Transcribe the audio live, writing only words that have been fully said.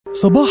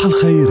صباح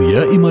الخير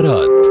يا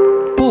إمارات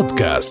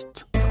بودكاست.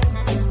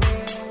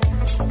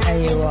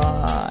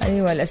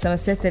 ايوه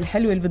الاسمسات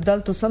الحلوه اللي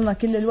بتضل توصلنا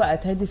كل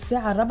الوقت. هذه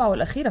الساعه الرابعه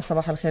والاخيره في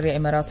صباح الخير يا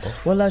امارات.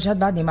 والله جد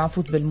بعدني ما عم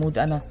فوت بالمود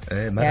انا،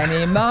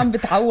 يعني ما عم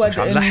بتعود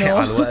انه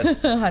على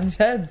الوقت. عن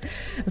جد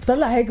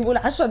طلع هيك بقول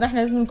 10 نحن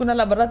لازم نكون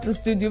هلا برات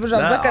الاستوديو. برجع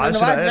بتذكر انه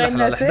بعد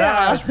عندنا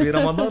ساعه 11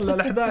 برمضان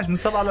لل11 من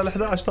 7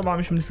 لل11 طبعا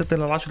مش من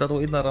 6 لل10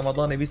 توقيتنا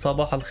الرمضاني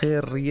بصباح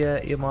الخير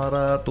يا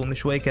امارات. ومن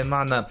شوي كان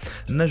معنا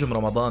نجم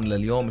رمضان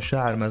لليوم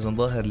الشاعر مازن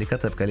ظاهر اللي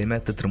كتب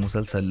كلمات تتر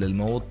مسلسل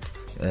للموت،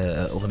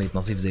 أغنية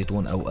نصيف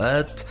زيتون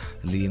أوقات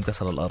اللي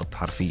مكسر الأرض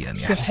حرفيا يعني.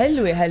 شو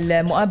حلوة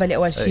هالمقابلة.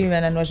 أول شيء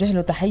بدنا نوجه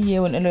له تحية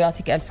ونقول له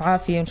يعطيك ألف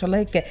عافية، وإن شاء الله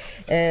هيك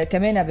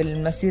كمان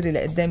بالمسيرة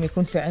لقدام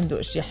يكون في عنده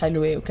أشياء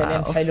حلوة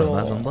وكلام حلو.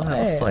 مازن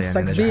ظاهر قصة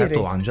يعني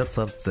نجاحته عن جد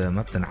صارت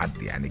ما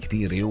بتنعد يعني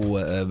كتير.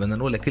 وبدنا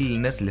نقول لكل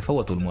الناس اللي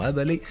فوتوا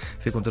المقابلة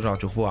فيكم ترجعوا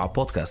تشوفوها على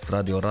بودكاست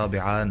راديو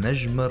رابعة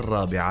نجم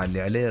الرابعة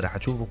اللي عليه رح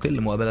تشوفوا كل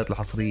المقابلات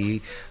الحصرية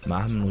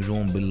مع أهم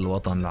نجوم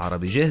بالوطن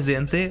العربي. جاهزة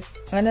أنت؟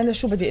 أنا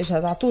لشو بدي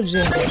أجهز على طول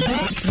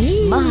جاهزة.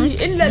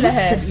 معك إلا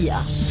نص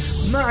دقيقة.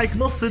 معك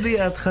نص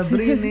دقيقة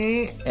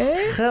تخبريني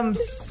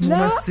 5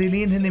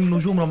 ممثلين هن من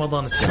نجوم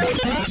رمضان السنة.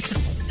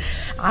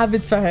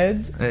 عابد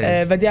فهد،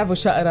 بديع أبو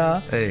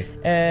شقرة،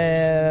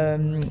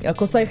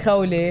 قصي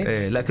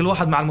خولي. لا كل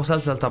واحد مع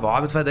المسلسل تبعه.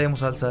 عابد فهد أي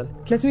مسلسل؟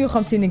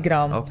 350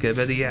 جرام. أوكي.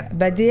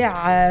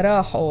 بديع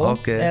راحوا.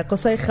 أوكي.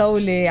 قصي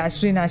خولي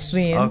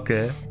 2020.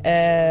 أوكي.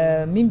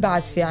 مين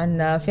بعد في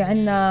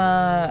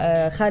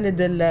عنا خالد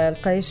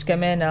القيش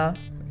كمان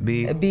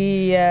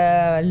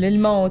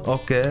للموت.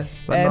 اوكي.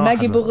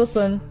 ماجي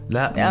بوغصن.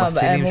 لا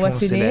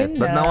ممثلين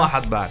بدنا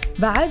واحد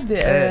بعد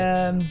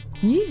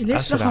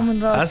ليش راح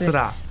من راسي؟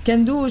 اسرع.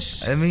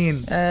 كندوش.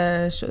 امين.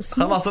 شو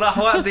اسمه؟ خلاص راح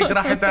وقتك،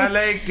 راحت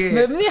عليك.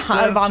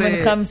 منيحة 4 من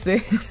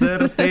 5.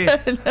 خسرتي.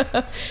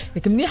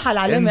 لك منيحة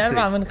العلامة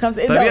 4 من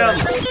 5. طيب يلا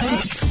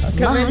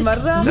كمان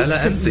مرة.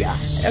 لا انت.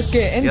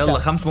 اوكي انت. يلا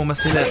 5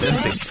 ممثلات انت.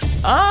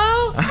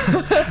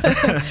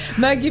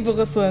 ماجي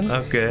بوغصن.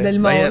 اوكي.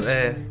 للموت.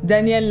 طيب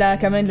دانييلا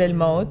كمان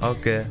للموت.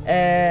 اوكي.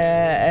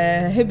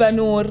 هبة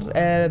نور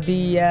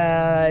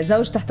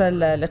بزوج تحت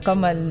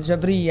الإقامة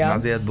الجبرية مع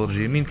زياد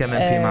برجي. مين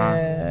كمان في معه؟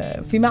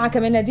 في معه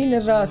كمان نادين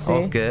الراسي.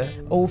 اوكي.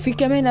 وفي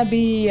كمان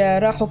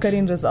راحوا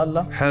كريم رزق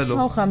الله. حلو.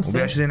 هو 5. وب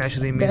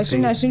 2020 مين؟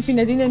 2020 في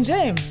نادين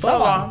نجيم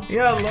طبعا.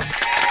 يلا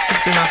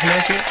شفتي ما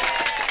أحلاكي.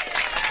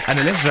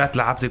 أنا ليش رجعت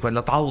لعبتك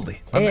ولا تعوضي؟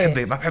 ما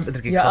بحب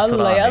أتركك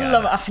خسران. يا الله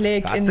ما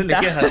أحلاك أنت. قلت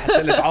لك إياها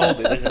حتى اللي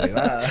تعوضي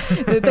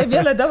دغري. طيب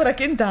يلا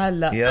دورك أنت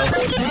هلا. يلا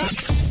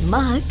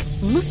معك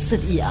نص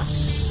دقيقة.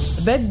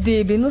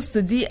 بدي بنص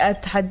دقيقة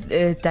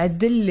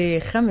تعدل لي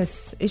 5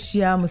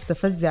 أشياء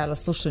مستفزة على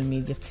السوشيال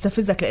ميديا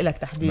بتستفزك لإلك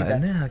تحديدا. ما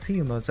قلناها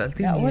كثير، ما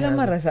سألتيني ولا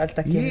مرة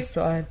سألتك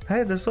السؤال.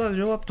 هذا السؤال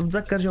جاوبته،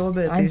 بتذكر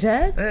جواباتي. عن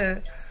جد؟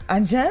 ايه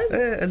عن جد؟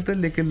 ايه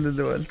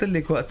قلت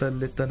لك وقت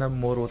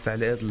التنمر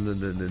والتعليقات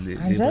اللي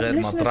بغير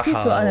ليش مطرحها.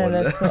 نسيته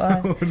انا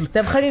للسؤال؟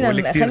 طيب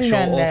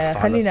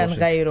خلينا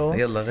نغيره.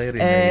 يلا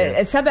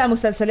غيري. 7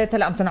 مسلسلات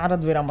هلا عم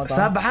تنعرض برمضان.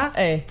 7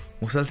 ايه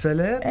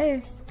مسلسلات.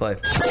 ايه طيب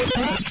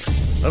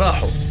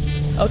راحوا.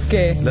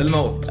 اوكي.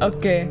 للموت.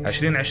 اوكي.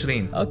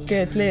 2020.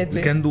 اوكي. 3.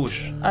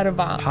 الكندوش.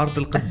 4. حارة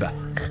القبة.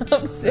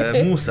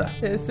 5. موسى.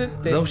 6.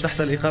 زوج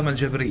تحت الإقامة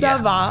الجبرية.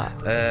 7.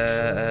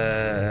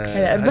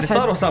 اللي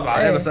صاروا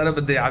 7. بس أنا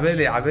بدي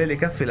عبالي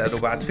كفي لأنه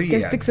بعد فيه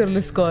كيف يعني تكسر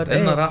السكور.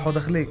 إنه راحوا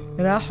دخليك.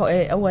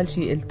 راحوا أول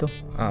شيء قلته.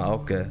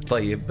 أوكي.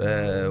 طيب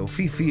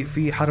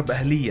وفي حرب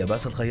أهلية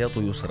بس الخياط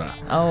ويسرى.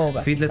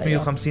 في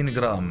 350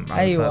 جرام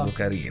عن فهد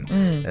وكريم.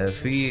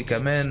 في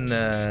كمان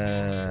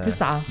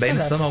 9 بين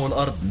السماء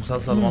والأرض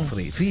مسلسل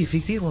مصري. في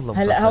كتير والله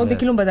مسلسلات. هلا هودي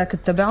كلهم بدك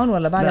تتابعون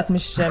ولا بعدك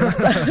مش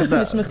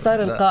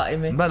مختار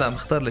القائمة؟ بلا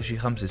مختار لشي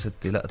 5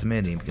 6 لا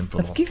 8 يمكن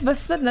طلعوا. طب كيف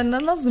بس بدنا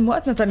ننظم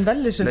وقتنا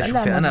تنبلش نقلع.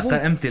 شوفي أنا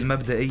قائمتي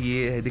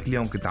المبدئية هديك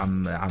اليوم كنت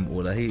عم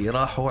أقولها. هي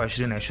راحوا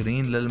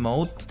 2020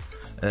 للموت.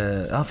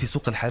 في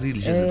سوق الحرير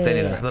الجزء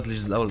الثاني. أنا حضرت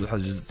الجزء الأول بحضر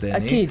الجزء الثاني.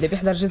 أكيد اللي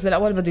بيحضر الجزء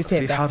الأول بده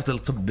يتابع. في حارة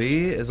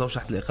القبة زوج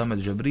تحت الإقامة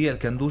الجبرية.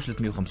 الكندوش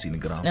 350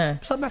 جرام.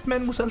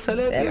 7-8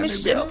 مسلسلات يعني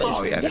مش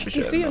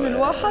بيحكي فيهم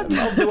الواحد.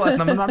 نقضي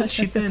وقتنا ما نعمل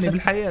شيء ثاني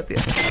بالحياة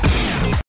يعني.